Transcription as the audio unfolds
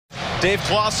Dave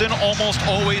Clawson almost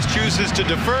always chooses to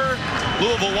defer.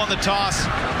 Louisville won the toss,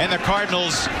 and the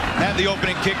Cardinals have the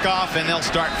opening kickoff, and they'll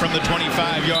start from the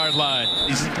 25-yard line.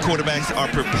 These quarterbacks are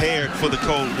prepared for the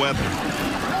cold weather.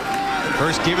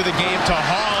 First give of the game to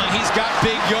Hall, and he's got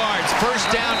big yards. First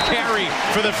down carry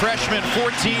for the freshman,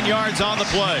 14 yards on the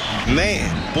play.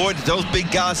 Man, boy, did those big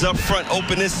guys up front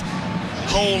open this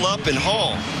hole up, and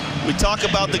Hall. We talk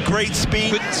about the great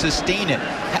speed. Couldn't sustain it.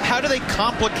 How do they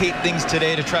complicate things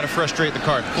today to try to frustrate the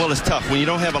Cardinals? Well, it's tough when you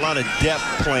don't have a lot of depth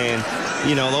playing.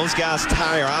 You know, those guys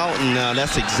tire out, and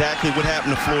that's exactly what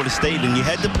happened to Florida State. And you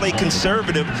had to play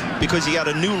conservative because you got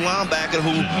a new linebacker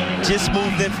who just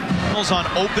moved in. On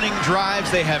opening drives,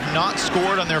 they have not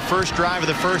scored on their first drive of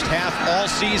the first half all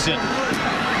season.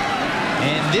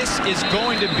 And this is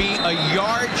going to be a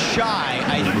yard shy,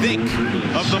 I think,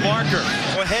 of the marker.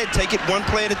 Go ahead, take it one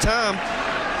play at a time.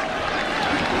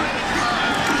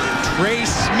 Trey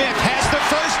Smith has the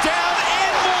first down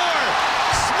and more.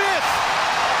 Smith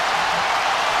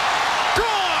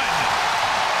gone.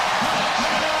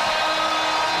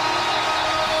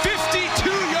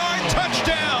 52-yard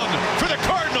touchdown for the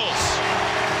Cardinals.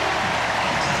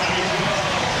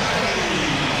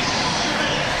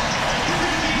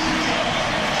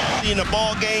 In a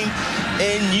ball game,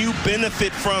 and you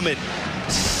benefit from it.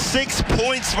 6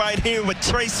 points right here with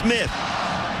Trey Smith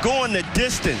going the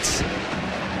distance.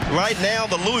 Right now,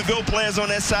 the Louisville players on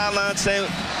that sideline saying,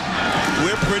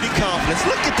 we're pretty confident.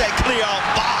 Look at that clear out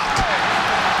block.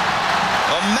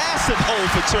 A massive hole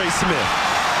for Trey Smith.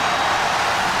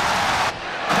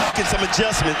 Making some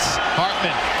adjustments.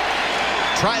 Hartman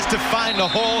tries to find a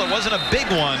hole. It wasn't a big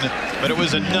one, but it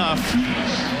was enough.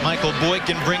 Michael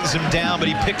Boykin brings him down, but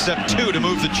he picks up 2 to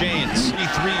move the chains.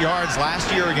 3 yards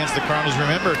last year against the Cardinals.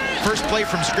 Remember, first play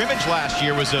from scrimmage last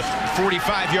year was a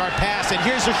 45-yard pass, and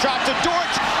here's a shot to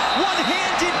Dortch.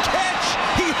 One-handed catch.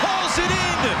 He hauls it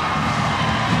in.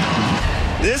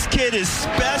 This kid is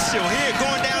special here,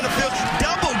 going down the field.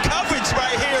 Double coverage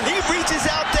right here. He reaches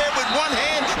out there with one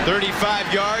hand.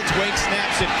 35 yards. Wake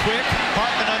snaps it quick.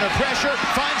 Hartman under pressure.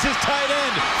 Finds his tight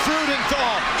end.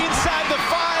 Frudenthal inside the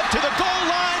 5 to the goal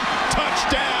line.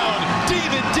 Touchdown.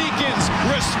 Deacons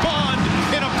respond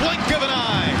in a blink of an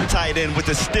eye. Tight end with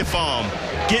a stiff arm.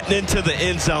 Getting into the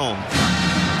end zone.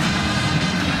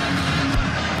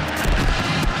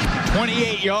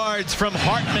 28 yards from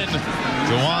Hartman.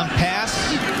 Jawan pass.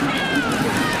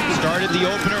 Started the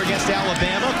opener against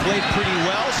Alabama. Played pretty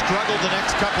well. Struggled the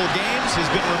next couple of games. Has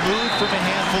been removed from a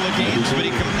handful of games, but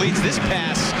he completes this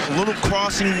pass. A little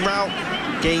crossing route.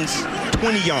 Gains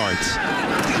 20 yards.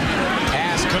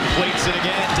 Pass completes it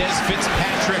again. Des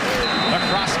Fitzpatrick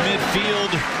across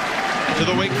midfield to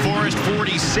the Wake Forest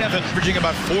 47. Averaging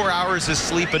about 4 hours of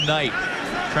sleep a night.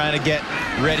 Trying to get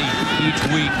ready each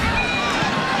week.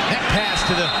 That pass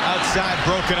to the outside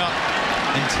broken up.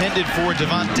 Intended for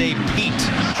Devontae Pete.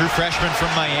 True freshman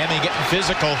from Miami getting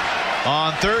physical.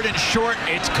 On 3rd and short,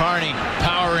 it's Carney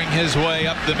powering his way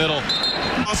up the middle.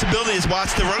 Possibility is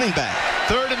watch the running back.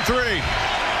 3rd and 3.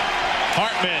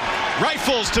 Hartman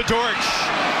rifles to Dortch.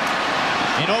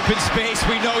 In open space,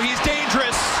 we know he's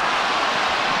dangerous.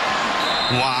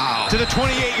 Wow. To the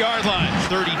 28-yard line.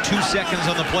 32 seconds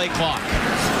on the play clock.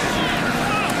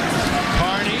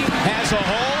 Carney has a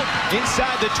hole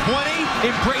inside the 20,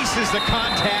 embraces the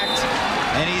contact,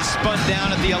 and he's spun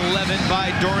down at the 11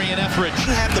 by Dorian Etheridge.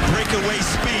 He doesn't have the breakaway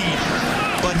speed,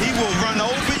 but he will run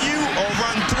over you or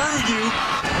run through you.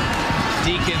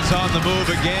 Deacons on the move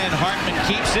again. Hartman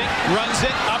keeps it, runs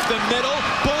it up the middle,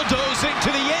 bulldozing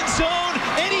to the end zone,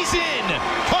 and he's in.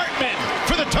 Hartman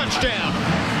for the touchdown.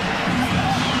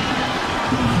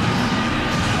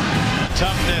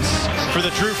 Toughness for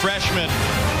the true freshman.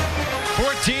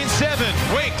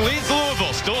 14-7. Wake leads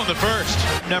Louisville. Still in the first.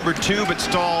 Number 2, but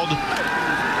stalled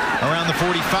around the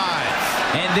 45.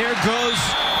 And there goes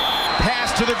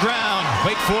pass to the ground.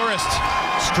 Wake Forest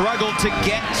struggled to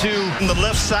get to on the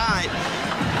left side.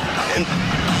 And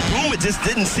Puma just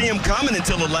didn't see him coming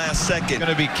until the last second. Going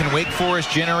to be, can Wake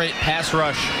Forest generate pass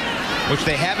rush, which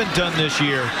they haven't done this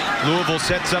year. Louisville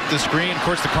sets up the screen. Of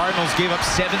course, the Cardinals gave up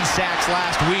 7 sacks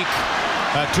last week.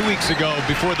 2 weeks ago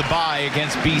before the bye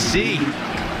against BC.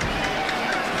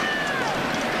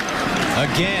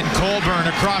 Again, Colburn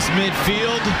across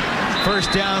midfield.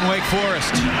 First down, Wake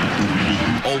Forest.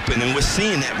 Open, and we're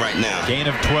seeing that right now. Gain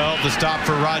of 12, the stop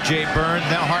for Rajay Burns.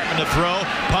 Now Hartman to throw.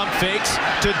 Pump fakes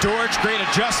to Dortch. Great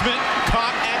adjustment.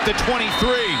 Caught at the 23.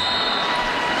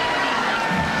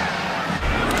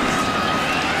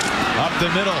 Up the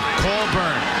middle,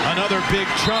 Colburn. Another big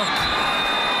chunk.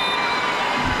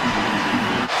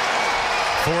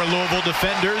 For Louisville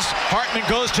defenders, Hartman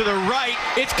goes to the right.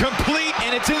 It's complete,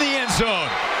 and it's in the end zone. zone.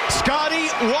 Scotty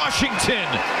Washington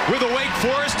with a Wake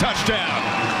Forest touchdown.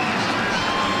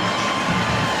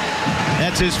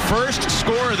 That's his first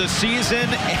score of the season,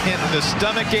 and the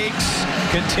stomach aches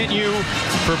continue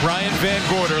for Brian Van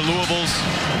Gorder, Louisville's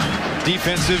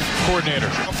defensive coordinator.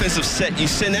 Offensive set, you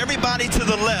send everybody to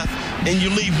the left, and you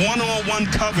leave one-on-one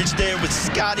coverage there with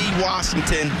Scotty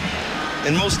Washington,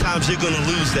 and most times you're going to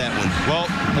lose that one. Well,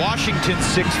 Washington's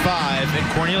 6'5", and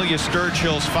Cornelius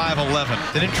Sturgill's 5'11".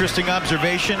 An interesting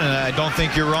observation, and I don't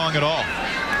think you're wrong at all.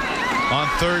 On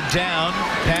third down,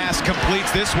 pass completes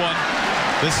this one.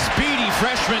 The speedy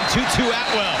freshman, Tutu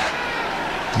Atwell.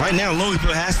 Right now,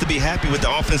 Louisville has to be happy with the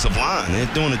offensive line. They're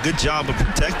doing a good job of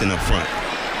protecting up front.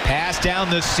 Pass down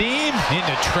the seam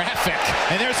into traffic,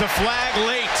 and there's a flag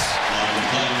late.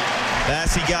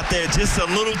 Pass he got there just a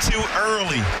little too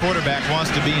early. Quarterback wants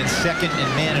to be in second and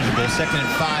manageable. 2nd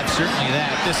and 5, certainly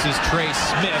that. This is Trey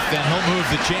Smith, and he'll move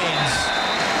the chains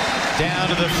down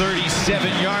to the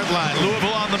 37-yard line.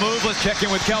 Louisville on the move. Let's check in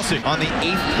with Kelsey. On the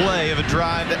 8th play of a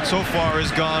drive that so far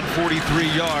has gone 43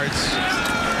 yards.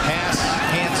 Pass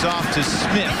hands off to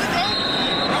Smith.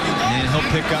 And he'll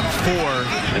pick up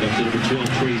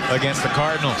 4 against the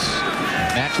Cardinals.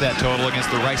 Match that total against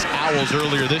the Rice Owls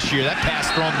earlier this year. That pass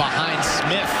thrown behind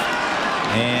Smith.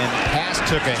 And pass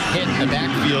took a hit in the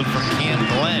backfield from Cam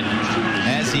Glenn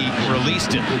as he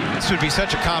released it. This would be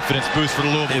such a confidence boost for the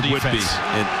Louisville defense. It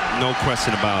would be, no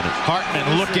question about it. Hartman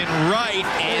looking right,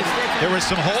 and there was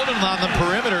some holding on the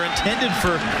perimeter intended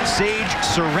for Sage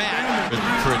Surratt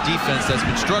for a defense that's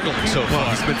been struggling so far.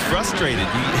 Well, he's been frustrated.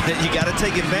 You got to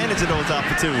take advantage of those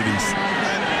opportunities.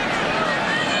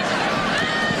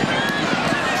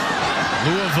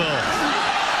 Louisville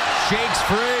shakes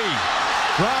free.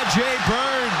 Rajay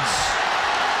Burns.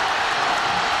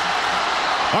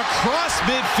 Across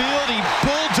midfield, he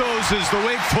bulldozes the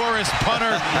Wake Forest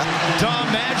punter, Dom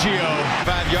Maggio.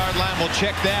 5-yard line, we'll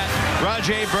check that.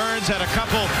 Rajay Burns had a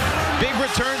couple big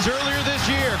returns earlier this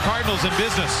year. Cardinals in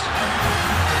business.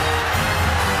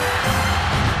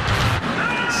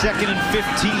 2nd and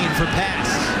 15 for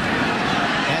pass.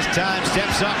 As time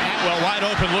steps up, Atwell wide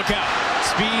open, look out.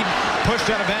 Speed pushed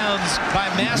out of bounds by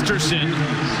Masterson.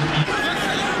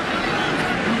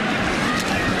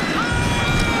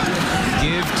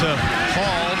 Give to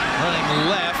Hall, running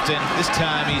left, and this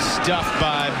time he's stuffed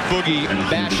by Boogie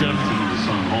Basham.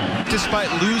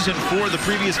 Despite losing 4 of the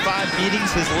previous 5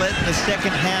 meetings, has led in the second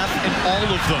half in all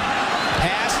of them.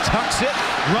 Pass, tucks it,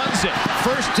 runs it.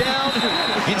 First down,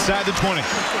 inside the 20.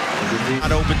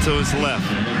 Not open to his left.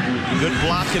 Good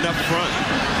blocking up front.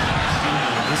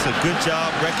 It's a good job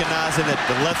recognizing that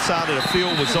the left side of the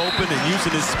field was open and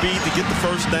using his speed to get the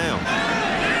first down.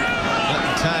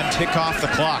 Letting time tick off the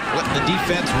clock, letting the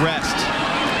defense rest.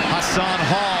 Hassan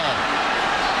Hall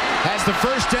has the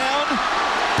first down,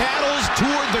 paddles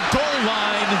toward the goal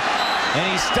line,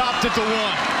 and he stopped at the 1.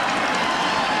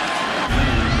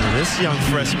 This young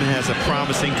freshman has a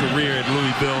promising career at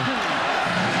Louisville.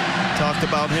 Talked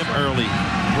about him early.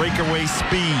 Breakaway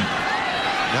speed.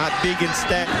 Not big in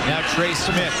stat. Now Trey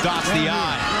Smith dots the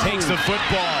I, takes the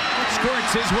football,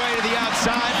 squirts his way to the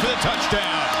outside for the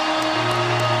touchdown.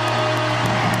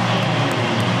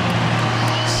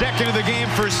 Second of the game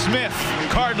for Smith.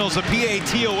 Cardinals a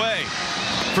PAT away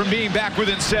from being back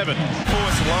within 7. Of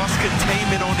course, lost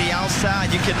containment on the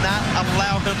outside. You cannot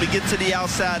allow him to get to the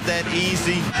outside that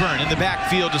easy. Burn in the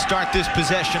backfield to start this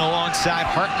possession alongside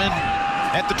Hartman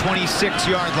at the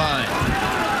 26-yard line.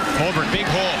 Holbert,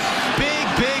 big hole.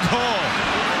 Big hole.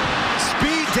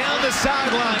 Speed down the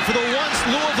sideline for the once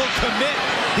Louisville commit.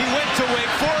 He went to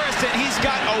Wake Forest, and he's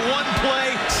got a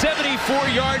 1-play,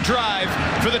 74-yard drive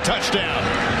for the touchdown.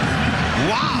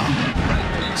 Wow.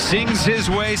 Sings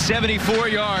his way 74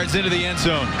 yards into the end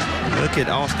zone. Look at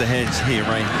Osterhage here,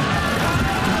 right?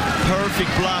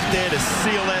 Perfect block there to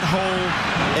seal that hole,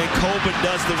 and Colbert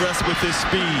does the rest with his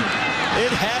speed. It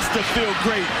has to feel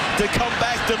great to come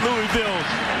back to Louisville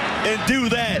and do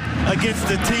that against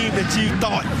the team that you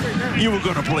thought you were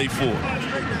going to play for.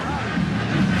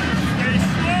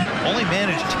 Only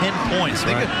managed 10 points.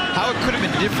 Think of how it could have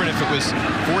been different if it was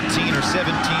 14 or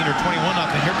 17 or 21-0.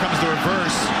 Here comes the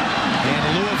reverse. And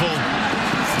Louisville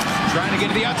trying to get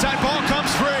to the outside. Ball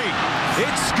comes free.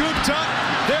 It's scooped up.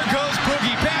 There goes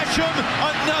Boogie Basham.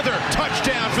 Another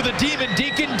touchdown for the Demon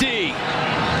Deacon D.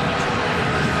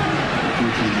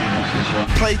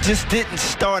 Play just didn't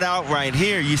start out right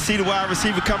here. You see the wide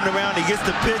receiver coming around. He gets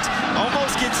the pitch.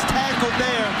 Almost gets tackled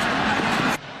there.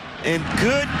 And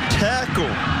good tackle.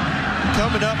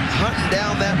 Coming up, hunting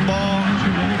down that ball.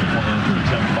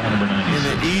 And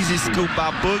an easy scoop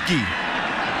by Boogie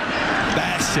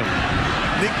Basham.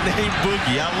 Nickname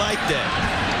Boogie. I like that.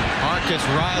 On Marcus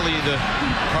Riley, the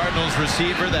Cardinals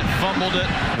receiver that fumbled it.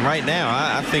 Right now,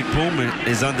 I think Pullman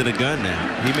is under the gun now.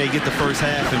 He may get the first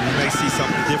half, and we may see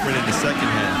something different in the second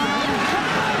half.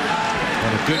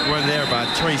 But a good run there by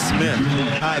Trey Smith.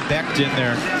 Ty Becht in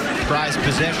there. Prized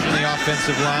possession of the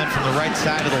offensive line from the right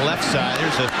side to the left side.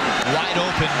 There's a wide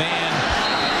open man.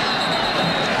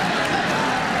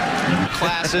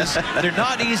 Classes, they're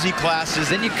not easy classes.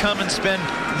 Then you come and spend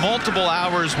multiple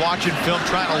hours watching film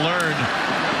trying to learn.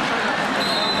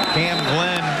 Cam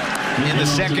Glenn in the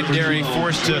secondary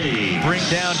forced to bring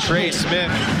down Trey Smith.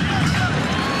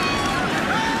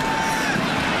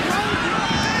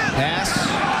 Pass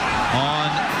on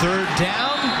third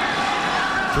down.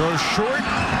 Throw short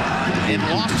and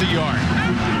lost a yard.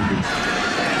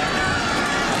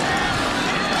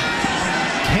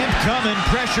 Kemp coming,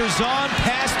 pressure's on,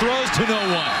 pass throws to no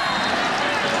one.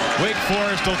 Wake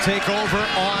Forest will take over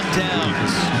on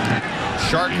downs.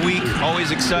 Shark Week,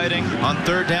 always exciting. On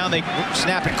third down, they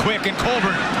snap it quick, and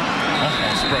Colburn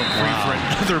almost broke free for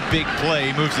another big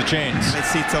play. He moves the chains.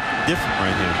 Let's see something different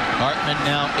right here. Hartman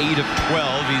now 8 of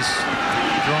 12. He's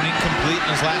thrown incomplete in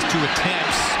his last 2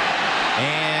 attempts.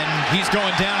 And he's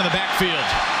going down in the backfield.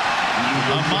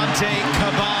 Amante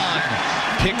Caban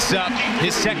picks up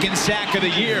his 2nd sack of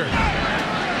the year.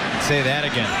 Say that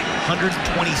again.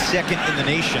 122nd in the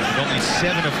nation, with only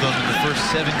 7 of them in the first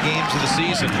 7 games of the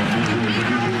season.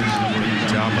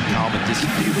 John McCallum just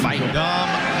fighting. Dom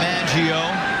Maggio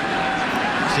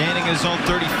standing his own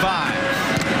 35.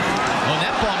 Oh,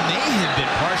 that ball may have been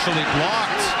partially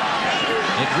blocked.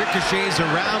 It ricochets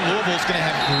around. Louisville's going to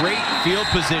have great field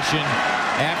position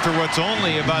after what's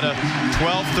only about a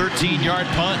 12, 13-yard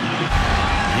punt.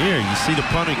 Here, you see the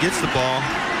punter gets the ball.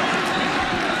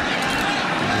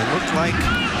 It looked like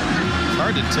it's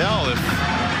hard to tell if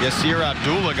Yasir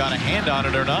Abdullah got a hand on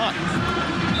it or not.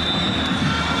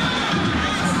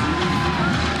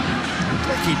 Looked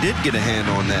like he did get a hand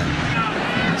on that.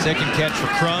 Second catch for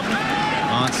Crum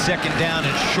on 2nd down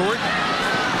and short.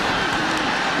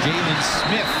 Jalen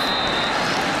Smith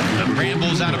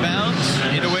rambles out of bounds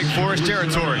into Wake Forest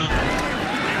territory.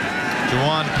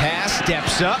 Juwan Pass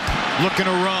steps up, looking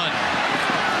to run.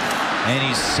 And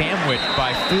he's sandwiched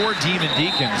by 4 Demon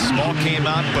Deacons. Small came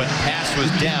out, but Pass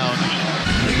was down.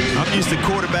 I'm used to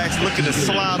quarterbacks looking to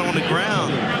slide on the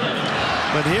ground.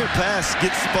 But here, Pass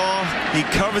gets the ball. He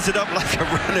covers it up like a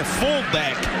running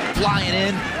fullback. Flying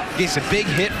in, gets a big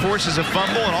hit, forces a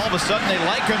fumble, and all of a sudden they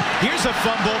like him. Here's a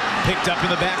fumble, picked up in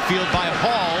the backfield by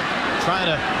Hall, trying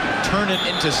to turn it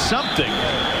into something.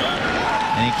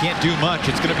 And he can't do much.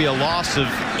 It's going to be a loss of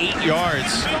 8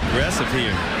 yards. Aggressive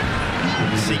here.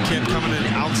 You see Kemp coming in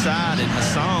the outside, and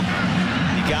Hassan,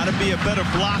 you got to be a better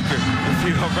blocker if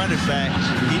you're a running back.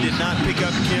 He did not pick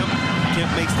up Kemp. Kemp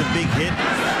makes the big hit.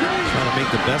 Trying to make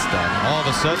the best out of it. All of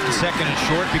a sudden, 2nd and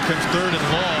short becomes 3rd and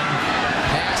long.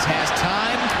 Pass has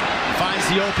time. Finds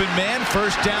the open man.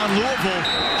 First down, Louisville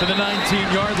to the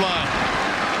 19-yard line.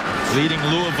 Leading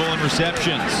Louisville in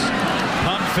receptions.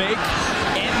 Pump fake.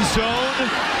 End zone.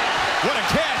 What a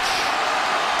catch.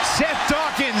 Seth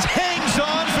Dawkins hangs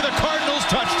on for the Cardinals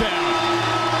touchdown.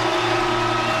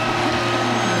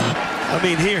 I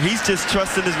mean, here, he's just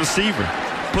trusting his receiver.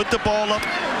 Put the ball up,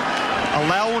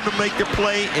 allow him to make the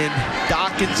play, and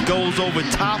Dawkins goes over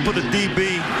top of the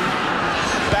DB,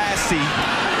 Bassie,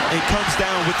 and comes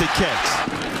down with the catch.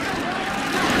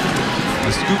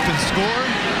 The scoop and score,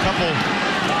 a couple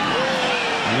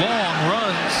long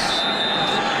runs.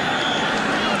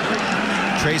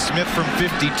 Trey Smith from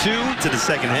 52 to the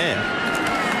second half.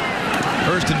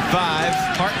 1st and 5,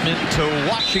 Hartman to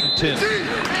Washington.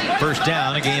 First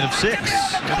down, a gain of 6.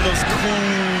 Those cool.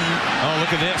 Oh, look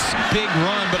at this. Big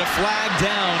run, but a flag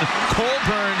down.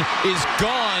 Colburn is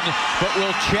gone, but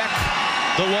we'll check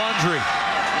the laundry.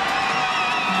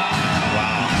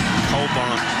 Wow.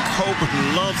 Colburn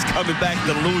loves coming back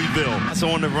to Louisville. That's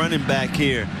on the running back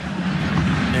here.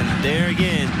 And there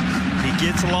again, he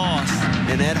gets lost,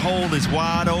 and that hole is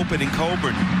wide open, and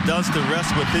Colburn does the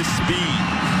rest with his speed.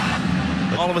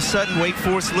 All of a sudden, Wake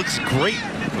Forest looks great.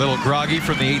 A little groggy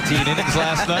from the 18 innings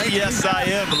last night. Yes, I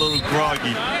am a little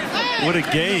groggy. What a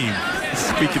game,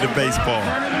 speaking of baseball.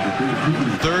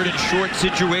 3rd and short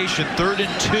situation, 3rd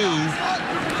and 2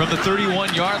 from the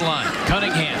 31-yard line.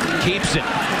 Cunningham keeps it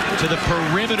to the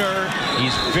perimeter.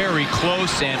 He's very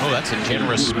close, and oh, that's a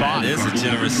generous spot. It is a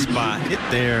generous spot. Hit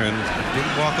there and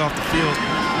didn't walk off the field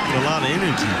with a lot of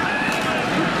energy.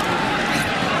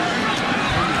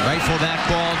 Rifle that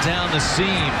ball down the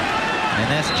seam, and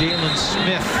that's Jalen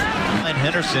Smith. And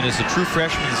Henderson is a true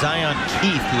freshman, Zion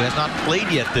Keith, who has not played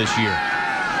yet this year.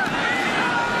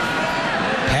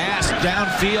 Pass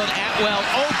downfield, Atwell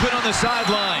open on the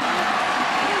sideline.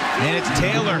 And it's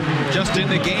Taylor, just in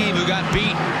the game, who got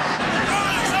beat.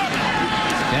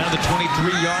 Down to the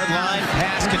 23-yard line.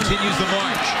 Pass continues the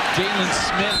march. Jalen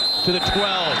Smith to the 12.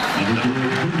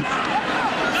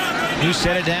 New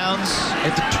set of downs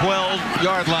at the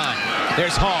 12-yard line.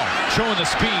 There's Hall showing the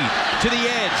speed to the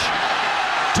edge,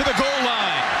 to the goal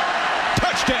line.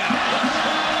 Touchdown.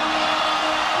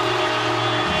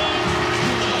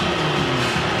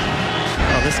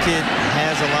 Well, this kid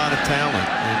has a lot of talent,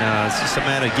 and it's just a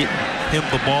matter of getting him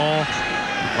the ball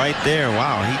right there.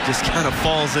 Wow, he just kind of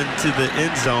falls into the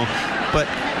end zone. But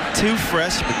two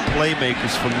freshman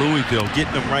playmakers for Louisville,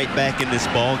 getting them right back in this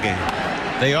ball game.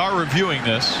 They are reviewing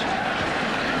this.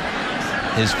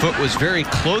 His foot was very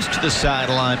close to the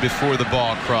sideline before the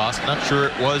ball crossed. Not sure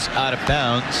it was out of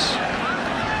bounds.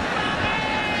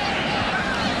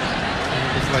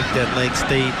 It's like that leg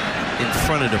stayed in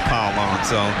front of the pylon,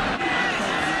 so.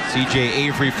 C.J.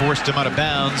 Avery forced him out of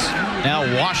bounds. Now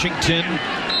Washington.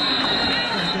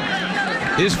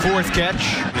 His fourth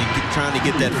catch. Trying to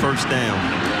get that first down.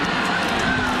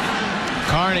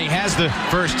 Carney has the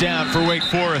first down for Wake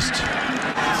Forest.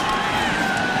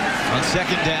 On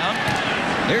second down,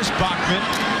 there's Bachman,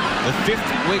 the fifth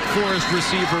Wake Forest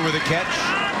receiver with a catch.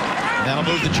 That'll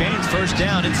move the chains. First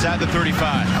down inside the 35.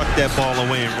 Tuck that ball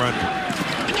away and run.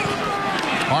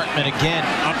 Hartman again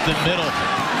up the middle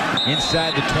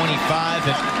inside the 25.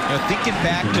 And thinking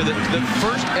back to the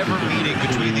first ever meeting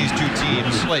between these two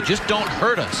teams, just don't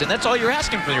hurt us. And that's all you're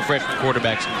asking from your freshman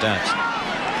quarterback sometimes.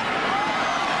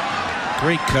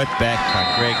 Great cutback by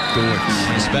Greg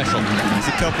Dortz. Special. He's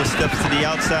a couple steps to the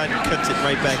outside and cuts it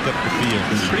right back up the field.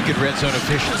 Pretty good red zone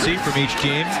efficiency from each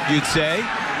team, you'd say.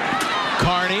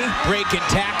 Carney breaking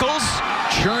tackles,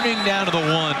 churning down to the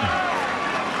 1.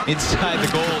 Inside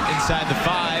the goal, inside the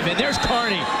 5. And there's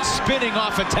Carney spinning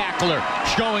off a tackler,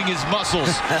 showing his muscles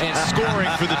and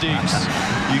scoring for the Deacons.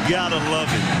 You gotta love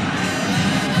it.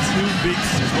 Two big,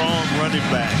 strong running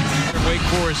backs. Wake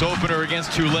Forest opener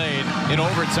against Tulane in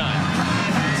overtime.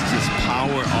 It's just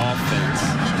power offense.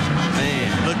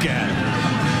 Man, look at it.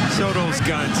 Show those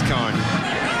guns, Carney.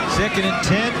 Second and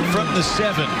 10 from the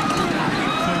 7.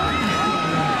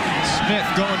 Smith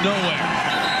going nowhere.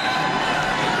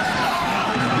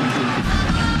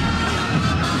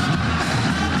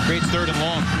 Great third and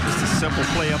long. Just a simple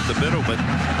play up the middle, but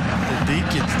the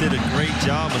Deacons did a great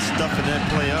job of stuffing that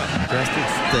play up. Justin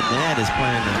Stanad is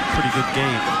playing a pretty good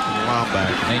game for the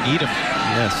linebacker. They need him.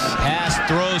 Yes. Pass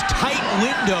throws, tight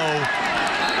window,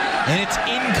 and it's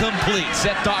incomplete.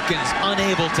 Seth Dawkins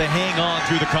unable to hang on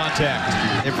through the contact.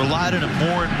 They've relied on him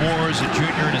more and more as a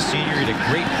junior and a senior. He had a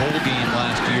great bowl game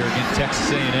last year against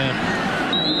Texas A&M.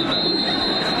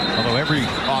 Although every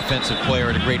offensive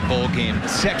player had a great bowl game.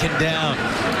 Second down.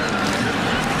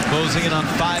 Closing in on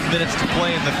 5 minutes to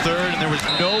play in the third, and there was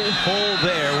no hole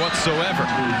there whatsoever.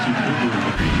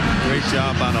 Great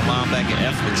job by the linebacker.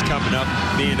 Efforts coming up,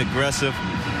 being aggressive.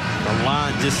 The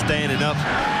line just standing up.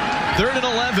 Third and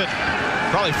 11.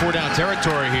 Probably 4-down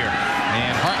territory here.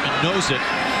 And Hartman knows it.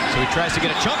 So he tries to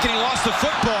get a chunk, and he lost the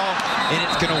football. And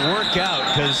it's going to work out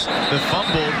because the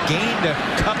fumble gained a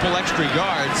couple extra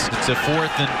yards. It's a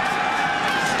 4th and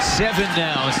 7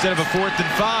 now instead of a 4th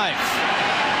and 5.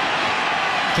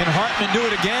 Can Hartman do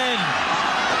it again?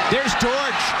 There's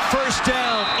Dortch. First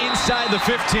down inside the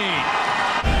 15.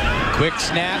 Quick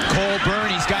snap. Colburn.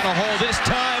 He's got a hole this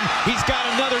time. He's got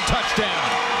another touchdown.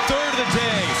 Third of the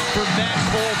day for Matt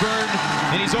Colburn.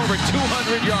 And he's over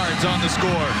 200 yards on the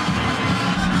score.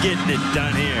 Getting it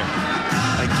done here.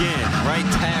 Again, right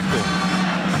tackle.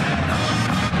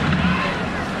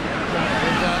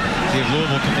 See if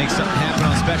Louisville can make something happen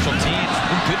on special teams.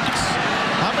 Oh, goodness.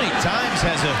 How many times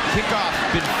has a kickoff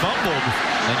been fumbled,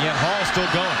 and yet Hall's still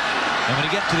going? And when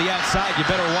you get to the outside, you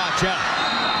better watch out.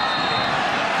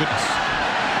 Goodness.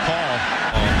 Hall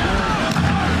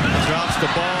drops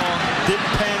the ball,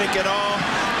 didn't panic at all,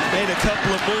 made a couple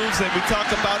of moves, and we talk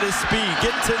about his speed.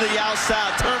 Getting to the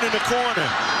outside, turning the corner.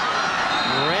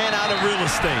 Ran out of real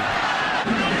estate.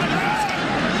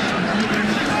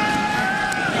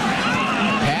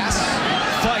 Pass,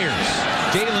 fires.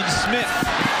 Jalen Smith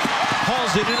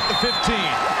hauls it in at the 15.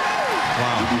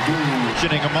 Wow.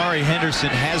 Amari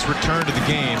Henderson has returned to the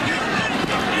game.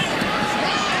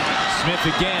 Smith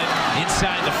again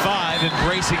inside the 5,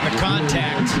 embracing the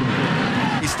contact.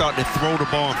 He's starting to throw the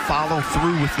ball and follow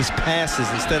through with his passes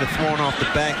instead of throwing off the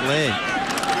back leg.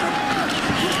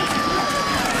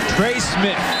 Trey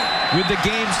Smith with the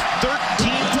game's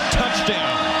 13th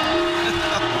touchdown.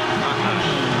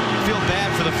 Feel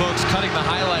bad for the folks cutting the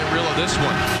highlight reel of this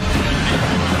one.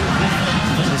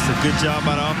 Just a good job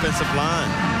by the offensive line.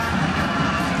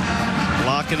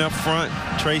 Blocking up front.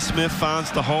 Trey Smith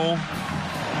finds the hole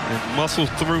and muscles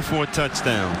through for a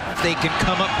touchdown. They can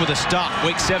come up with a stop.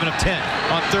 Wake 7 of 10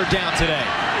 on third down today.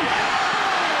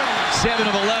 7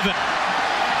 of 11.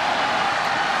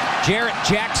 Jarrett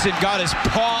Jackson got his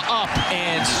paw up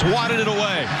and swatted it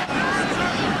away.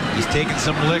 He's taken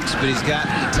some licks, but he's got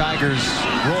the Tigers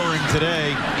roaring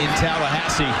today in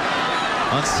Tallahassee.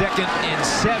 On 2nd and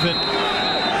 7,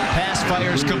 pass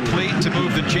fires complete to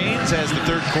move the chains as the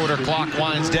third quarter clock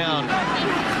winds down.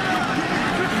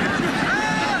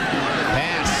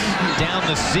 Pass down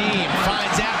the seam,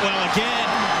 finds Atwell again.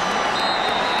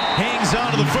 Hangs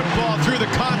onto the football through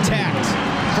the contact.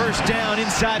 First down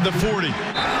inside the 40.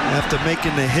 After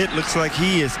making the hit, looks like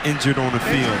he is injured on the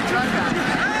field.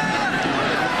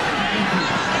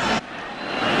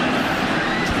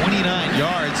 29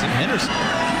 yards in Henderson.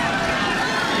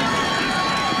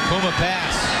 Puma pass.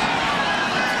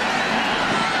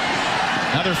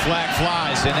 Another flag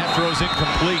flies, and that throws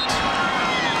incomplete.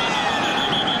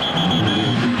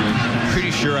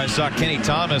 Pretty sure I saw Kenny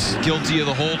Thomas guilty of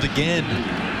the hold again.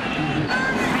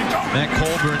 Matt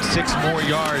Colburn 6 more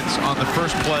yards on the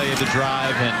first play of the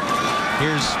drive, and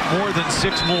here's more than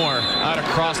 6 more out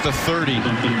across the 30.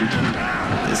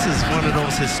 This is one of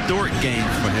those historic games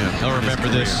for him. I'll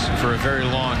remember this for a very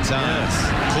long time.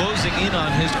 Yes. Closing in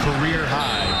on his career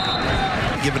high.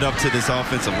 Give it up to this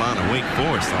offensive line of Wake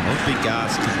Forest. Those big guys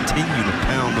continue to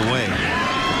pound away.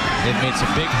 They've made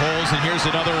some big holes, and here's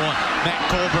another one. Matt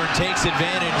Colburn takes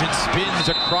advantage and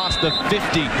spins across the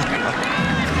 50.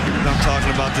 I'm talking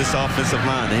about this offensive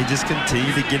line. They just continue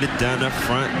to get it done up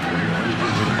front,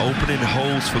 opening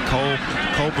holes for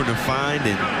Colburn to find.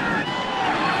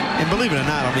 And believe it or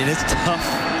not, I mean, it's tough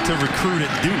to recruit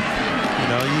at Duke. You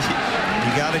know, you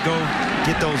got to go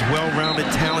get those well-rounded,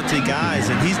 talented guys,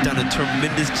 and he's done a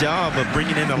tremendous job of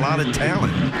bringing in a lot of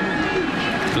talent.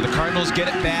 So the Cardinals get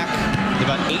it back.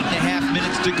 About 8.5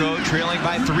 minutes to go, trailing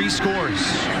by 3 scores.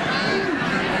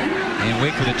 And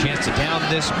Wake with a chance to down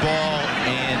this ball,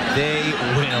 and they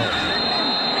will.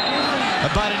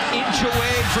 About an inch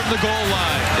away from the goal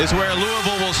line is where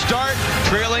Louisville will start,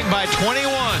 trailing by 21.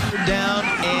 Down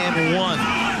and 1.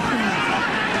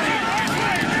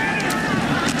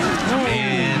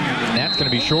 And that's going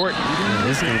to be short. Yeah,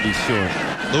 it's going to be short.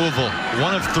 Louisville,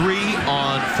 1 of 3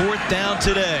 on 4th down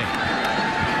today.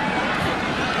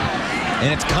 And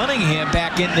it's Cunningham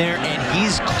back in there, and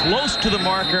he's close to the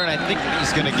marker, and I think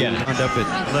he's going to get it. Up at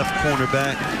left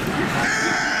cornerback.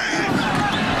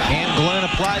 And Glenn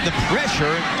applied the pressure,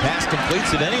 and pass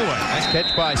completes it anyway. Nice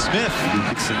catch by Smith.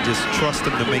 And just trust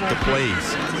him to make the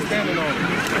plays.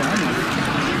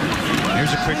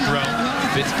 Here's a quick throw.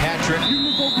 Fitzpatrick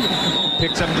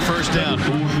picks up the first down.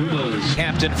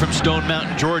 Captain from Stone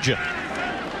Mountain, Georgia.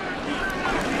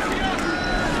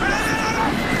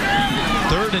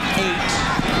 3rd and 8.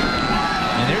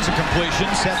 And there's a completion.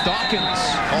 Seth Dawkins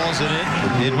hauls it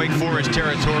in Wake Forest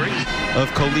territory of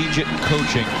collegiate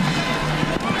coaching.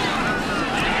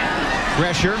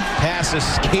 Pressure. Pass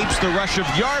escapes the rush of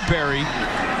Yarberry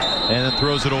and then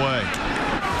throws it away.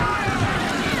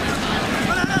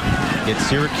 Gets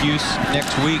Syracuse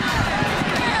next week.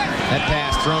 That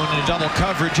pass thrown into double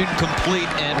coverage, incomplete,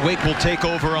 and Wake will take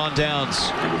over on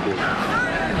downs.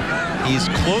 He's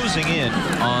closing in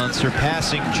on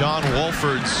surpassing John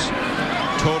Wolford's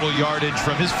total yardage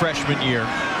from his freshman year.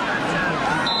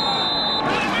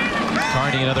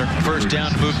 Carney, another first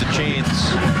down to move the chains.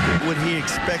 What he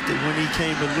expected when he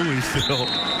came to Louisville.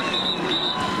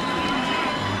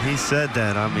 He said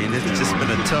that. I mean, it's just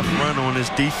been a tough run on his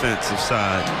defensive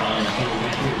side.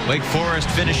 Wake Forest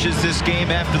finishes this game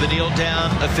after the kneel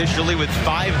down officially with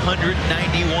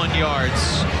 591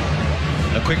 yards.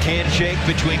 A quick handshake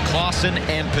between Clausen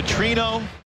and Petrino.